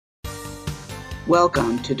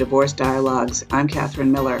Welcome to Divorce Dialogues. I'm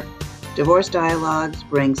Catherine Miller. Divorce Dialogues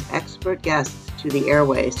brings expert guests to the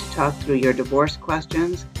airways to talk through your divorce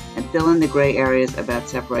questions and fill in the gray areas about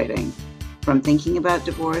separating. From thinking about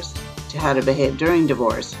divorce, to how to behave during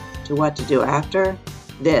divorce, to what to do after,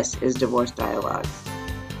 this is Divorce Dialogues.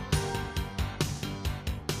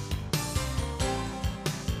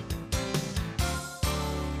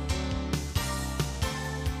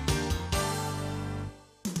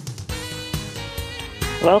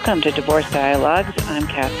 Welcome to Divorce Dialogues. I'm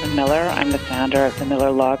Catherine Miller. I'm the founder of the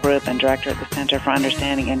Miller Law Group and director of the Center for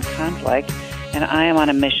Understanding and Conflict, and I am on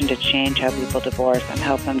a mission to change how people divorce and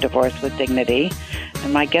help them divorce with dignity.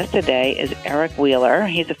 And my guest today is Erik Wheeler.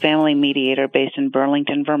 He's a family mediator based in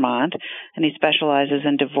Burlington, Vermont, and he specializes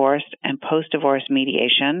in divorce and post-divorce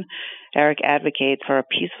mediation. Erik advocates for a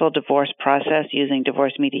peaceful divorce process using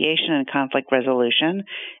divorce mediation and conflict resolution.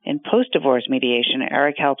 In post-divorce mediation,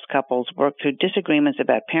 Erik helps couples work through disagreements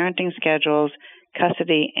about parenting schedules,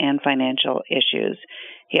 custody, and financial issues.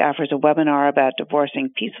 He offers a webinar about divorcing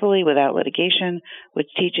peacefully without litigation, which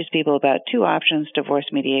teaches people about two options, divorce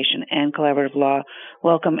mediation and collaborative law.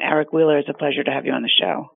 Welcome, Erik Wheeler. It's a pleasure to have you on the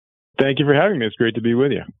show. Thank you for having me. It's great to be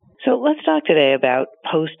with you. So let's talk today about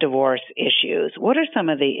post-divorce issues. What are some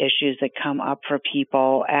of the issues that come up for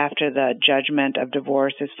people after the judgment of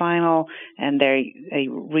divorce is final and they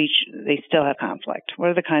still have conflict? What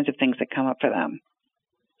are the kinds of things that come up for them?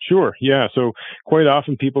 Sure. Yeah. So quite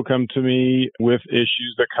often people come to me with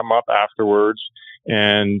issues that come up afterwards.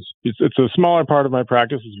 And it's a smaller part of my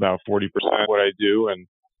practice. It's about 40% of what I do. And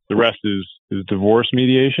the rest is divorce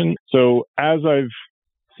mediation. So as I've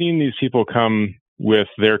seen these people come with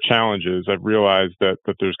their challenges, I've realized that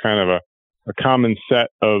there's kind of a common set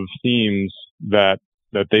of themes that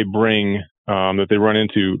they bring, that they run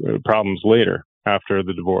into problems later after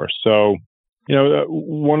the divorce. So,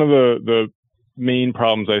 one of the main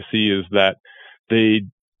problems I see is that they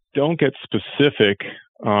don't get specific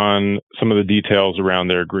on some of the details around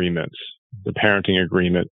their agreements. The parenting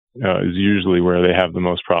agreement is usually where they have the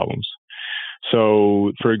most problems.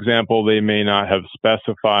 So, for example, they may not have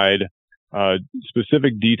specified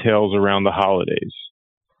specific details around the holidays.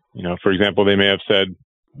 For example, they may have said,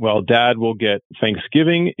 well, Dad will get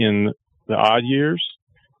Thanksgiving in the odd years,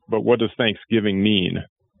 but what does Thanksgiving mean?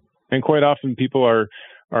 And quite often people are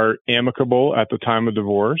amicable at the time of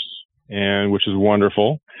divorce, and which is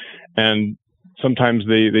wonderful. And sometimes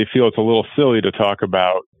they feel it's a little silly to talk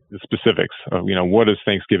about the specifics of, what does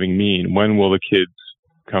Thanksgiving mean? When will the kids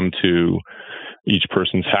come to each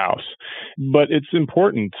person's house? But it's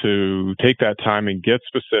important to take that time and get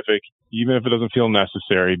specific, even if it doesn't feel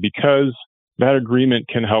necessary, because that agreement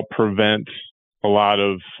can help prevent a lot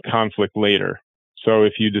of conflict later. So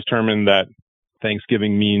if you determine that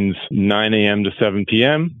Thanksgiving means 9 a.m. to 7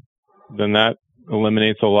 p.m., then that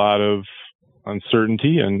eliminates a lot of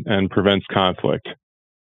uncertainty and prevents conflict.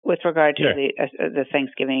 With regard to the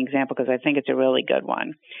Thanksgiving example, because I think it's a really good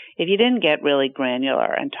one. If you didn't get really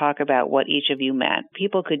granular and talk about what each of you meant,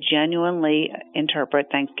 people could genuinely interpret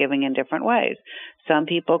Thanksgiving in different ways. Some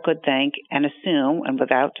people could think and assume, and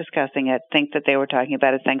without discussing it, think that they were talking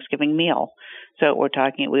about a Thanksgiving meal. So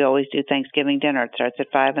we always do Thanksgiving dinner. It starts at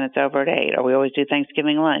 5 and it's over at 8. Or we always do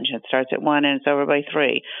Thanksgiving lunch. It starts at 1 and it's over by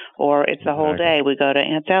 3. Or it's the whole day. We go to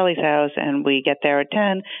Aunt Sally's house and we get there at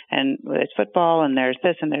 10 and it's football and there's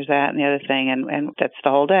this and there's that and the other thing. And that's the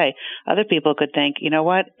whole day. Other people could think, you know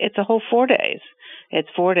what? It's a whole 4 days. It's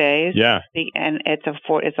 4 days. Yeah. And it's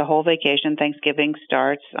a whole vacation. Thanksgiving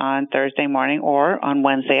starts on Thursday morning or on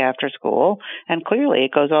Wednesday after school. And clearly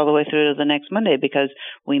it goes all the way through to the next Monday because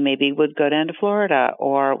we maybe would go down to Florida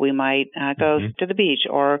or we might go to the beach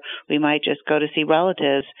or we might just go to see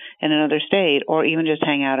relatives in another state or even just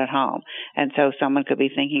hang out at home. And so someone could be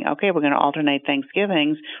thinking, okay, we're going to alternate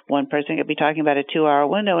Thanksgivings. One person could be talking about a 2-hour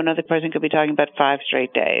window. Another person could be talking about 5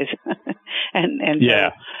 straight days. and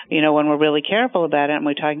so, when we're really careful about it and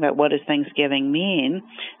we're talking about what does Thanksgiving mean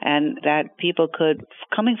and that people could,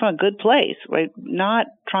 coming from a good place, right, not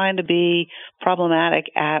trying to be problematic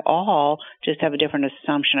at all, just have a different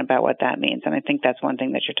assumption about what that means. And I think that's one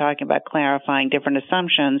thing that you're talking about, clarifying different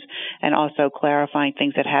assumptions and also clarifying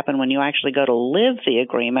things that happen when you actually go to live the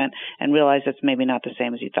agreement and realize it's maybe not the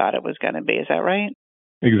same as you thought it was going to be. Is that right?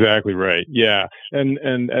 Exactly right. Yeah. And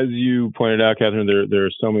as you pointed out, Catherine, there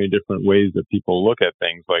are so many different ways that people look at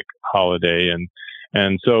things like holiday.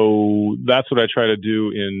 And so that's what I try to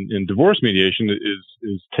do in divorce mediation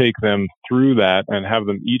is take them through that and have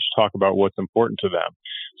them each talk about what's important to them.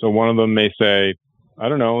 So one of them may say, I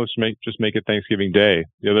don't know, let's just make it Thanksgiving Day.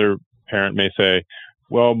 The other parent may say,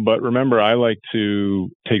 well, but remember, I like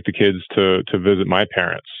to take the kids to visit my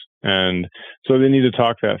parents. And so they need to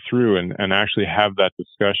talk that through and actually have that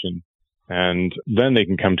discussion. And then they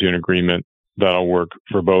can come to an agreement that'll work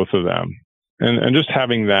for both of them. And just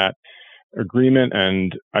having that agreement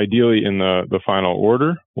and ideally in the final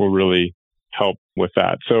order will really help with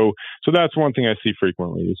that. So that's one thing I see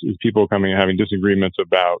frequently is people coming and having disagreements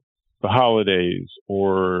about the holidays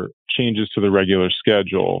or changes to the regular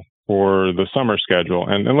schedule or the summer schedule.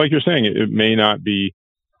 And like you're saying, it may not be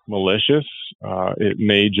malicious. It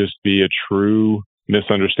may just be a true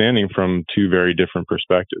misunderstanding from two very different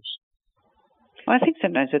perspectives. Well, I think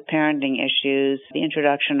sometimes with parenting issues, the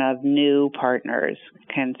introduction of new partners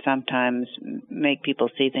can sometimes make people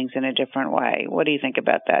see things in a different way. What do you think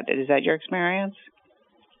about that? Is that your experience?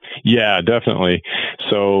 Yeah, definitely.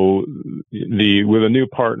 So with a new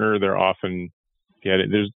partner,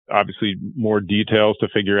 there's obviously more details to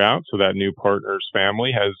figure out. So that new partner's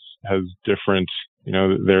family has different,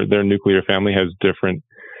 their nuclear family has different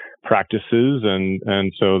practices,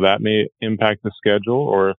 and so that may impact the schedule.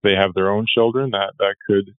 Or if they have their own children, that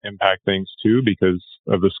could impact things too because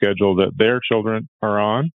of the schedule that their children are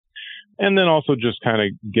on. And then also just kind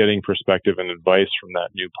of getting perspective and advice from that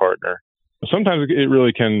new partner. Sometimes it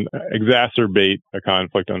really can exacerbate a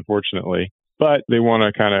conflict, unfortunately, but they want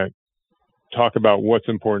to kind of talk about what's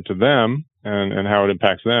important to them and how it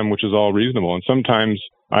impacts them, which is all reasonable. And sometimes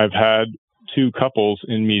I've had two couples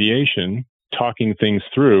in mediation talking things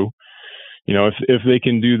through. If they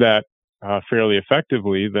can do that fairly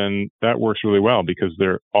effectively, then that works really well because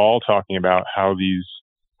they're all talking about how these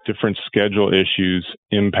different schedule issues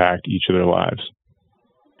impact each of their lives.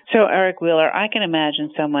 So, Erik Wheeler, I can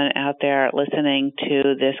imagine someone out there listening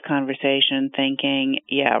to this conversation thinking,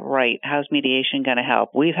 yeah, right, how's mediation going to help?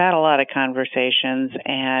 We've had a lot of conversations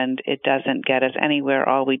and it doesn't get us anywhere.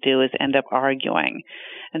 All we do is end up arguing.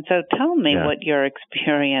 And so tell me what your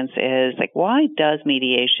experience is. Like, why does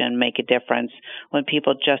mediation make a difference when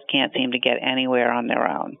people just can't seem to get anywhere on their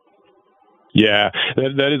own? Yeah,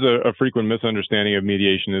 that is a frequent misunderstanding of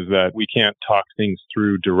mediation is that we can't talk things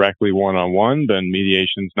through directly one-on-one, then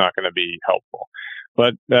mediation's not going to be helpful.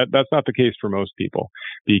 But that's not the case for most people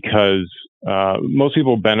because most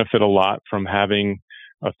people benefit a lot from having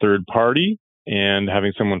a third party and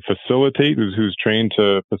having someone facilitate who's trained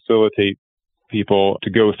to facilitate people to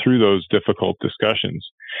go through those difficult discussions.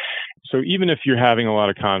 So even if you're having a lot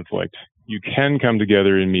of conflict, you can come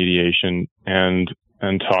together in mediation and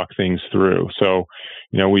talk things through. So,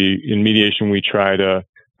 in mediation, we try to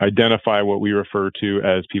identify what we refer to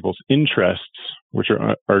as people's interests, which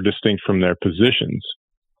are distinct from their positions.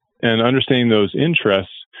 And understanding those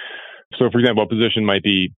interests. So, for example, a position might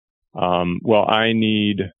be, I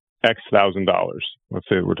need X $1,000. Let's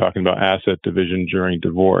say we're talking about asset division during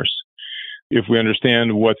divorce. If we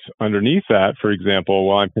understand what's underneath that, for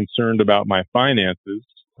example, I'm concerned about my finances,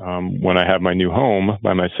 when I have my new home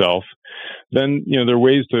by myself, then, there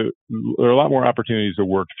are a lot more opportunities to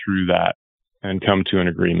work through that and come to an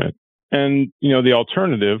agreement. And, the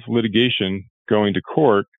alternative, litigation, going to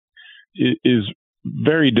court, is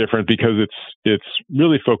very different because it's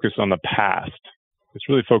really focused on the past. It's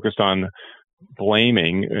really focused on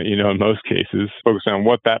blaming, in most cases, focused on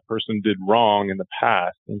what that person did wrong in the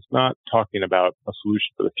past. And it's not talking about a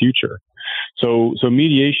solution for the future. So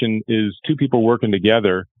mediation is two people working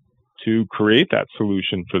together to create that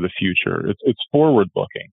solution for the future. It's forward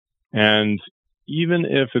looking. And even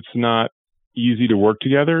if it's not easy to work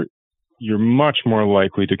together, you're much more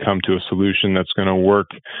likely to come to a solution that's going to work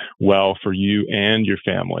well for you and your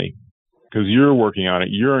family because you're working on it.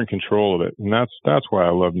 You're in control of it. And that's why I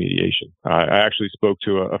love mediation. I actually spoke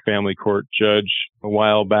to a family court judge a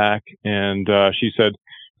while back, and she said,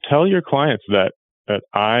 tell your clients that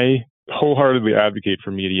I wholeheartedly advocate for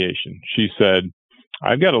mediation. She said,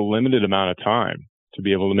 I've got a limited amount of time to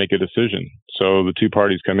be able to make a decision. So the two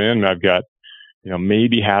parties come in, and I've got,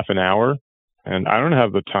 maybe half an hour, and I don't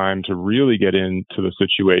have the time to really get into the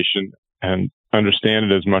situation and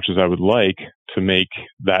understand it as much as I would like to make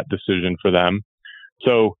that decision for them.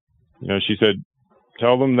 So, she said,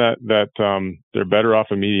 tell them that they're better off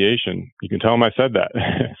in mediation. You can tell them I said that.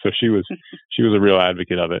 So she was a real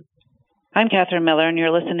advocate of it. I'm Catherine Miller, and you're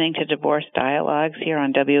listening to Divorce Dialogues here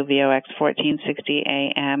on WVOX 1460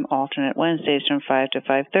 AM, alternate Wednesdays from 5 to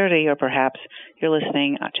 5:30, or perhaps you're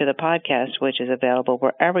listening to the podcast, which is available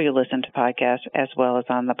wherever you listen to podcasts, as well as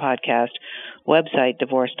on the podcast website,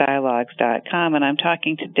 divorcedialogues.com. And I'm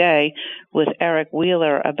talking today with Erik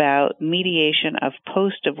Wheeler about mediation of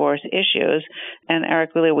post-divorce issues. And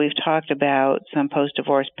Erik Wheeler, we've talked about some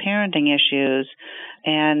post-divorce parenting issues.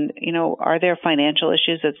 And, are there financial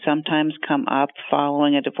issues that sometimes come up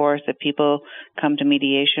following a divorce that people come to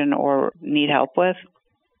mediation or need help with?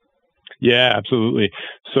 Yeah, absolutely.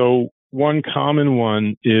 So one common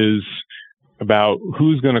one is about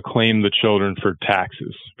who's going to claim the children for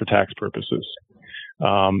taxes, for tax purposes.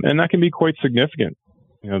 And that can be quite significant.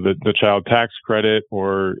 The child tax credit,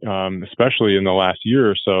 or especially in the last year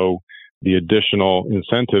or so, the additional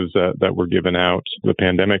incentives that were given out, the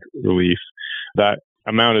pandemic relief, that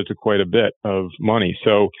amounted to quite a bit of money.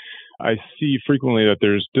 So I see frequently that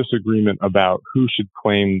there's disagreement about who should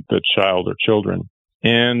claim the child or children.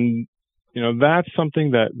 And, that's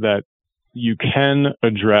something that you can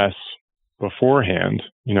address beforehand.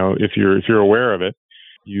 If you're aware of it,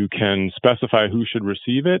 you can specify who should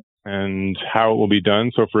receive it and how it will be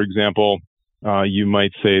done. So, for example, you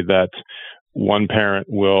might say that one parent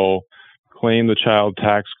will claim the child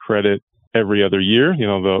tax credit every other year.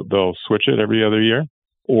 They'll switch it every other year,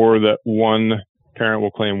 or that one parent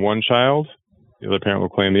will claim one child, the other parent will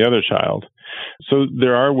claim the other child. So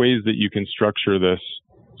there are ways that you can structure this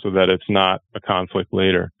so that it's not a conflict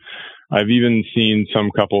later. I've even seen some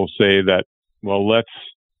couples say that, well, let's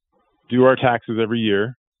do our taxes every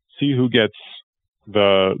year, see who gets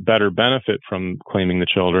the better benefit from claiming the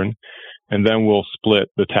children, and then we'll split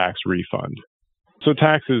the tax refund. So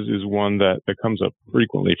taxes is one that comes up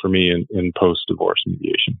frequently for me in post-divorce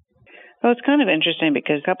mediation. Well, it's kind of interesting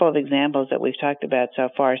because a couple of examples that we've talked about so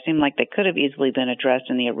far seem like they could have easily been addressed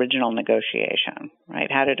in the original negotiation,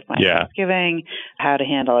 right? How to define Thanksgiving, how to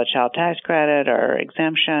handle a child tax credit or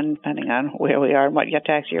exemption, depending on where we are and what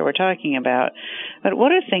tax year we're talking about. But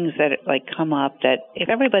what are things that come up that if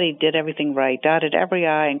everybody did everything right, dotted every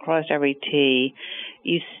I and crossed every T,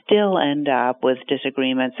 you still end up with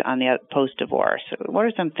disagreements on the post-divorce? What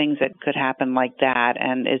are some things that could happen like that,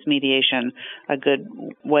 and is mediation a good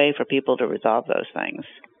way for people to resolve those things?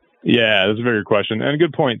 Yeah, that's a very good question. And a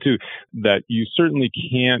good point, too, that you certainly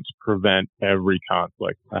can't prevent every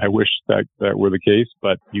conflict. I wish that were the case,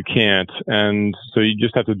 but you can't. And so you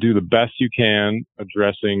just have to do the best you can,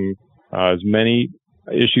 addressing as many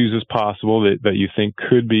issues as possible that you think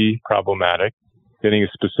could be problematic, getting as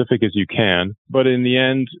specific as you can. But in the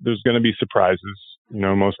end, there's going to be surprises,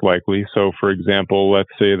 most likely. So, for example,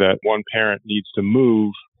 let's say that one parent needs to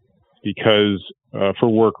move because for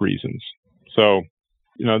work reasons. So,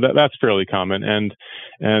 that's fairly common.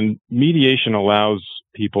 And mediation allows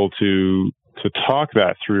people to talk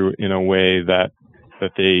that through in a way that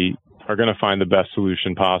they are going to find the best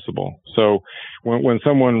solution possible. So when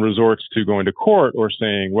someone resorts to going to court or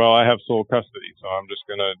saying, well, I have sole custody, so I'm just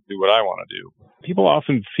going to do what I want to do, people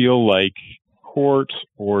often feel like court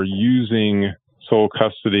or using sole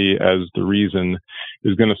custody as the reason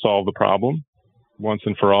is going to solve the problem once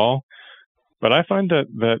and for all. But I find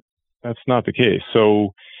that's not the case.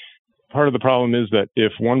 So part of the problem is that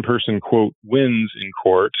if one person, quote, wins in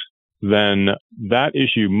court, then that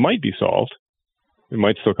issue might be solved. It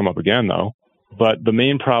might still come up again, though. But the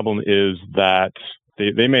main problem is that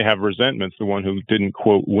they may have resentments. The one who didn't,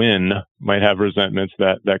 quote, win might have resentments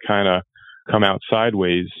that kind of come out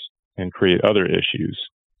sideways and create other issues.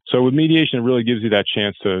 So with mediation, it really gives you that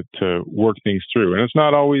chance to work things through. And it's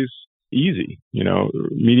not always easy.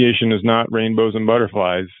 Mediation is not rainbows and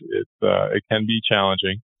butterflies. It can be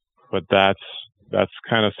challenging, but that's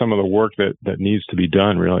kind of some of the work that needs to be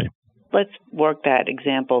done, really. Let's work that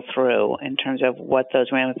example through in terms of what those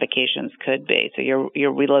ramifications could be. So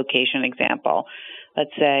your relocation example,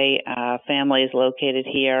 let's say a family is located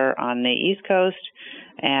here on the East Coast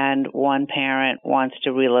and one parent wants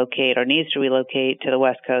to relocate or needs to relocate to the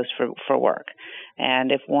West Coast for work.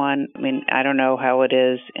 And if I don't know how it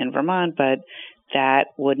is in Vermont, but that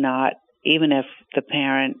would not, even if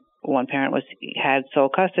one parent had sole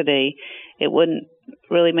custody, it wouldn't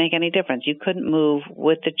really make any difference. You couldn't move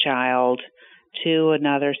with the child to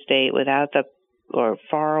another state or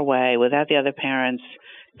far away without the other parent's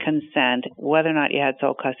consent, whether or not you had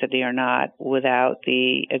sole custody or not, without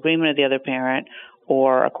the agreement of the other parent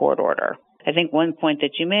or a court order. I think one point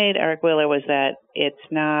that you made, Eric Wheeler, was that it's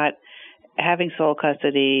not having sole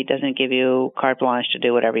custody doesn't give you carte blanche to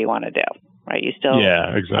do whatever you want to do. Right? You still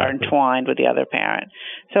are entwined with the other parent.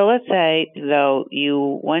 So let's say, though,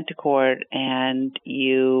 you went to court and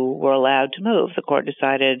you were allowed to move. The court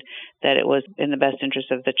decided that it was in the best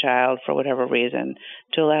interest of the child, for whatever reason,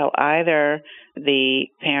 to allow either the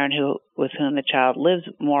parent with whom the child lives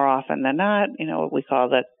more often than not, what we call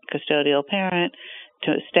the custodial parent,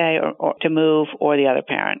 to stay or to move, or the other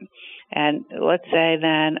parent. And let's say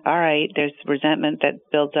then, all right, there's resentment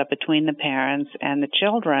that builds up between the parents, and the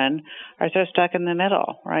children are sort of stuck in the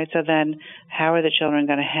middle, right? So then how are the children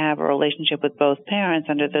going to have a relationship with both parents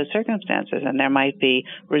under those circumstances? And there might be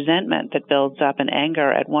resentment that builds up and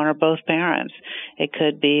anger at one or both parents. It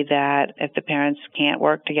could be that if the parents can't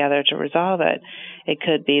work together to resolve it, it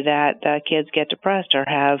could be that kids get depressed or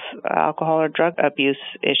have alcohol or drug abuse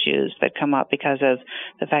issues that come up because of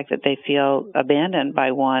the fact that they feel abandoned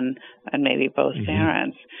by one and maybe both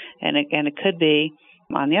parents. And it could be,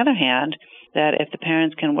 on the other hand, that if the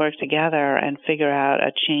parents can work together and figure out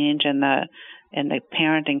a change in the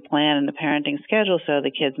parenting plan and the parenting schedule, so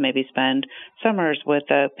the kids maybe spend summers with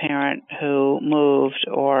the parent who moved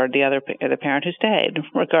or the parent who stayed,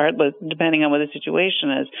 regardless, depending on what the situation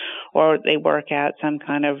is, or they work out some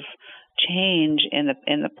kind of change in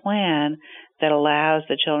the plan that allows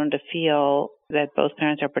the children to feel that both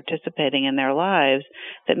parents are participating in their lives,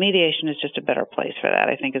 that mediation is just a better place for that,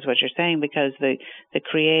 I think is what you're saying, because the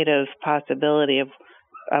creative possibility of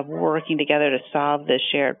working together to solve this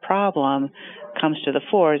shared problem comes to the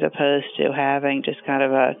fore, as opposed to having just kind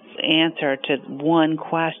of a answer to one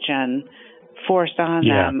question forced on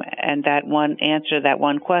them, and that one answer, that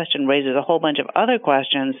one question raises a whole bunch of other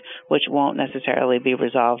questions which won't necessarily be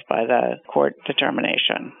resolved by the court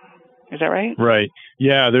determination. Is that right? Right.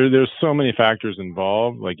 Yeah, there's so many factors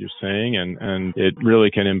involved, like you're saying, and it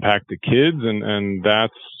really can impact the kids, and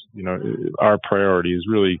that's, our priority is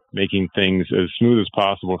really making things as smooth as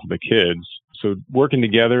possible for the kids. So working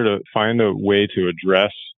together to find a way to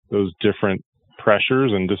address those different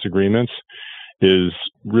pressures and disagreements is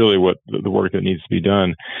really what the work that needs to be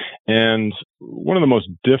done. And one of the most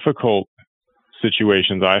difficult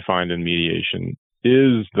situations I find in mediation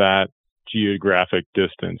is that geographic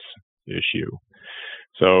distance issue.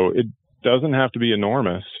 So it doesn't have to be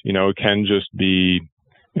enormous. It can just be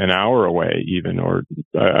an hour away even, or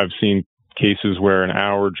I've seen cases where an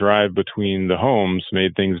hour drive between the homes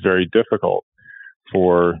made things very difficult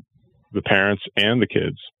for the parents and the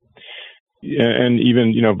kids. And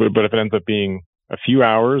even, but if it ends up being a few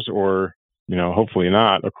hours or, hopefully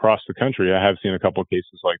not across the country, I have seen a couple of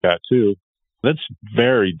cases like that too. That's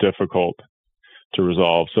very difficult to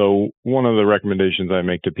resolve. So one of the recommendations I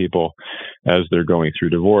make to people as they're going through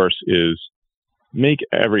divorce is make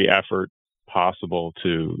every effort possible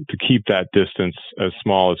to keep that distance as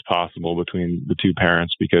small as possible between the two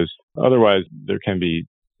parents, because otherwise there can be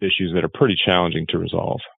issues that are pretty challenging to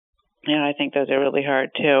resolve. Yeah, I think those are really hard,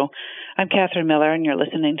 too. I'm Catherine Miller, and you're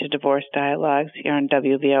listening to Divorce Dialogues here on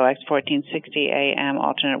WVOX 1460 AM,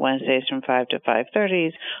 alternate Wednesdays from 5 to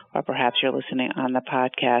 5:30, or perhaps you're listening on the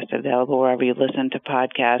podcast, available wherever you listen to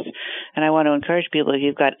podcasts. And I want to encourage people, if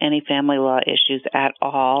you've got any family law issues at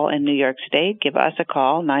all in New York State, give us a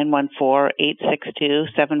call,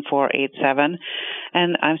 914-862-7487.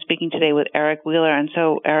 And I'm speaking today with Erik Wheeler. And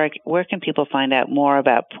so, Erik, where can people find out more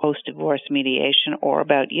about post-divorce mediation or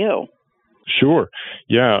about you? Sure.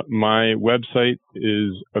 Yeah. My website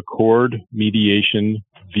is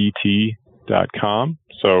accordmediationvt.com.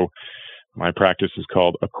 So my practice is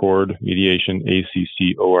called Accord Mediation,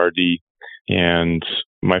 ACCORD. And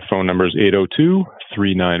my phone number is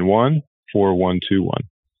 802-391-4121.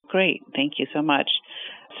 Great. Thank you so much.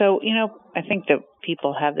 So, I think that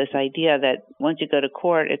people have this idea that once you go to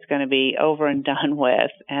court, it's going to be over and done with,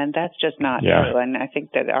 and that's just not true. And I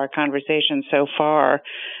think that our conversation so far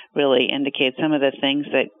really indicates some of the things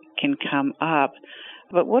that can come up.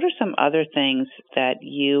 But what are some other things that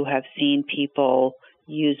you have seen people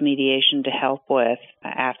use mediation to help with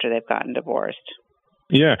after they've gotten divorced?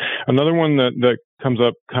 Yeah. Another one that comes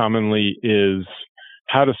up commonly is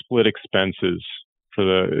how to split expenses for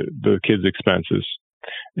the kids' expenses.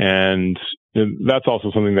 And that's also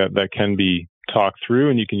something that can be talked through,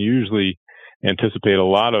 and you can usually anticipate a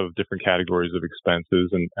lot of different categories of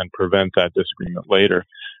expenses and prevent that disagreement later.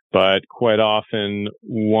 But quite often,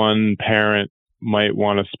 one parent might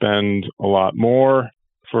want to spend a lot more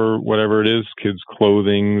for whatever it is, kids'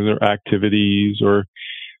 clothing or activities or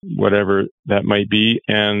whatever that might be,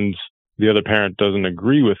 and the other parent doesn't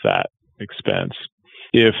agree with that expense.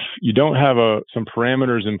 If you don't have some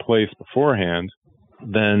parameters in place beforehand,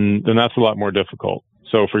 then that's a lot more difficult.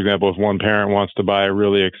 So, for example, if one parent wants to buy a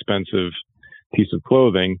really expensive piece of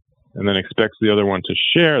clothing and then expects the other one to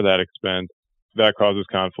share that expense, that causes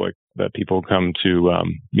conflict that people come to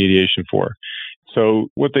mediation for. So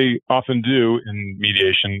what they often do in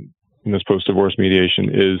mediation, in this post-divorce mediation,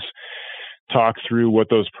 is talk through what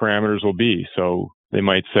those parameters will be. So they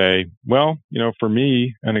might say, well, for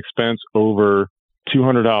me, an expense over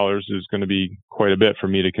 $200 is going to be quite a bit for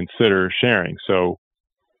me to consider sharing. So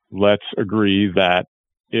let's agree that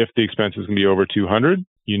if the expenses can be over $200,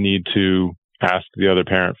 you need to ask the other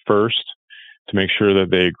parent first to make sure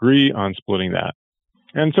that they agree on splitting that.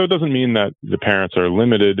 And so it doesn't mean that the parents are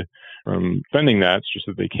limited from spending that. It's just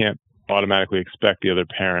that they can't automatically expect the other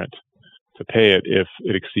parent to pay it if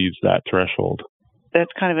it exceeds that threshold.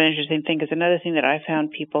 That's kind of an interesting thing, because another thing that I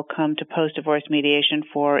found people come to post-divorce mediation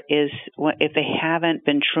for is if they haven't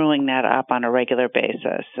been truing that up on a regular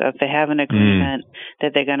basis. So if they have an agreement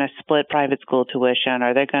that they're going to split private school tuition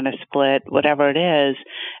or they're going to split whatever it is,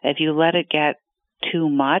 if you let it get too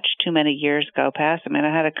many years go past. I mean,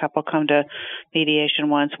 I had a couple come to mediation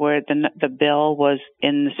once where the bill was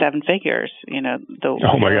in the seven figures.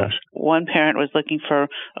 Oh my gosh. One parent was looking for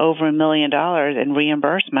over $1 million in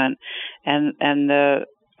reimbursement, and the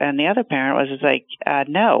other parent was just like,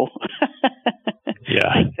 no.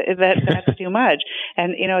 Yeah. That's too much.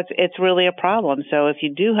 And, it's really a problem. So if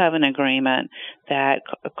you do have an agreement that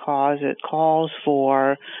calls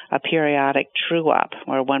for a periodic true-up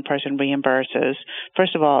where one person reimburses,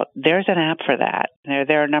 first of all, there's an app for that.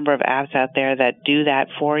 There are a number of apps out there that do that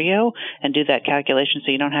for you and do that calculation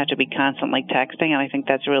so you don't have to be constantly texting. And I think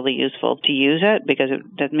that's really useful to use it because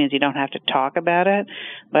that means you don't have to talk about it,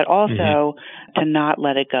 but also to not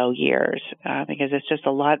let it go years because it's just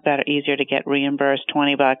a lot easier to get reimbursed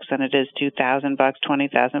 $20 than it is $2,000,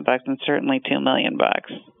 $20,000, and certainly $2 million.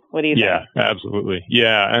 What do you think? Yeah, absolutely.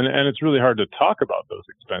 Yeah, and it's really hard to talk about those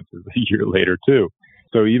expenses a year later too.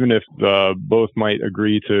 So even if both might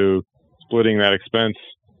agree to splitting that expense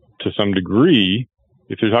to some degree,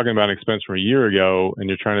 if you're talking about an expense from a year ago and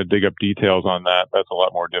you're trying to dig up details on that, that's a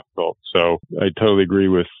lot more difficult. So I totally agree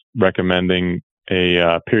with recommending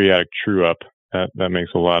a periodic true-up. That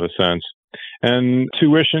makes a lot of sense. And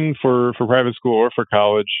tuition for private school or for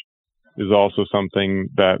college is also something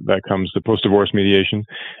that comes to post-divorce mediation.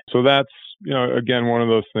 So that's, again, one of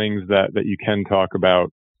those things that you can talk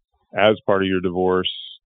about as part of your divorce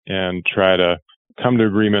and try to come to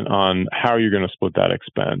agreement on how you're going to split that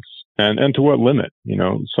expense and to what limit.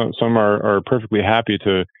 Some are perfectly happy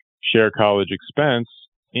to share college expense,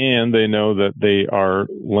 and they know that they are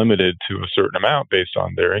limited to a certain amount based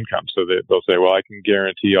on their income. So they'll say, well, I can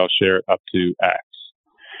guarantee I'll share it up to X.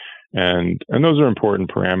 And those are important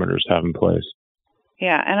parameters to have in place.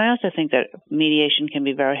 Yeah, and I also think that mediation can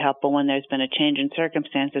be very helpful when there's been a change in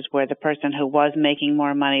circumstances where the person who was making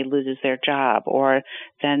more money loses their job, or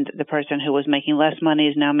then the person who was making less money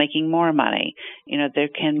is now making more money. There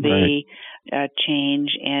can be a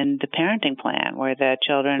change in the parenting plan where the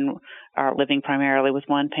children are living primarily with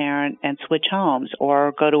one parent and switch homes,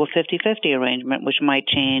 or go to a 50-50 arrangement, which might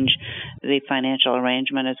change the financial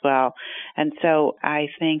arrangement as well. And so I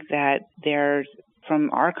think that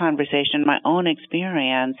from our conversation, my own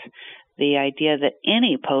experience, the idea that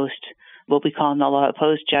any what we call in the law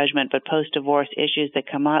post-judgment, but post-divorce issues that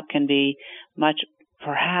come up can be much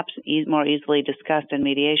perhaps more easily discussed in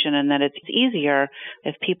mediation, and that it's easier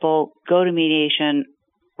if people go to mediation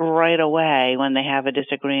right away when they have a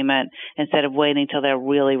disagreement instead of waiting till they're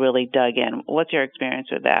really, really dug in. What's your experience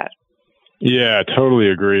with that? Yeah, totally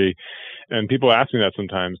agree. And people ask me that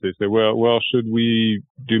sometimes. They say, well, should we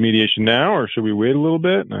do mediation now or should we wait a little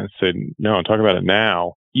bit? And I say, no, talk about it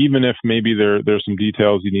now. Even if maybe there's some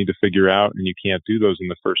details you need to figure out and you can't do those in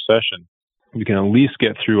the first session, you can at least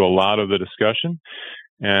get through a lot of the discussion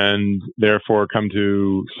and therefore come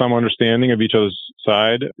to some understanding of each other's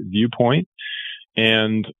side viewpoint,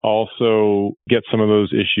 and also get some of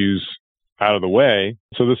those issues out of the way.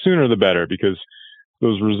 So the sooner the better, because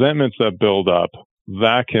those resentments that build up,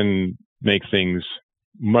 that can make things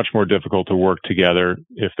much more difficult to work together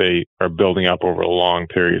if they are building up over a long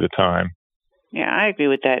period of time. Yeah, I agree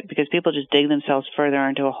with that, because people just dig themselves further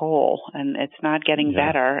into a hole, and it's not getting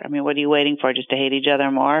better. I mean, what are you waiting for? Just to hate each other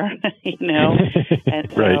more?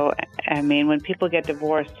 And so, I mean, when people get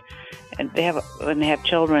divorced and when they have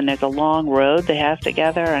children, there's a long road they have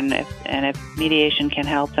together, and if mediation can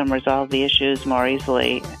help them resolve the issues more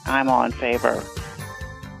easily, I'm all in favor.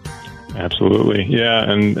 Absolutely. Yeah,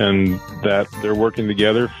 and that they're working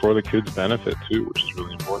together for the kids' benefit too, which is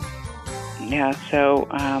really important. Yeah, so,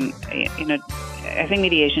 I think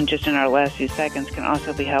mediation, just in our last few seconds, can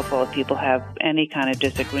also be helpful if people have any kind of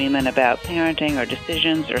disagreement about parenting or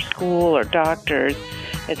decisions or school or doctors.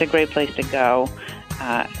 It's a great place to go.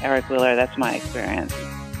 Erik Wheeler, that's my experience.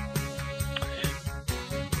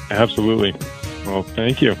 Absolutely. Well,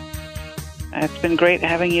 thank you. It's been great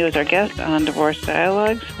having you as our guest on Divorce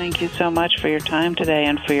Dialogues. Thank you so much for your time today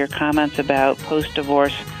and for your comments about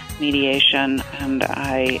post-divorce mediation, and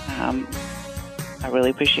I really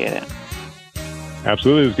appreciate it.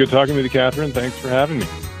 Absolutely. It was good talking with you, Catherine. Thanks for having me.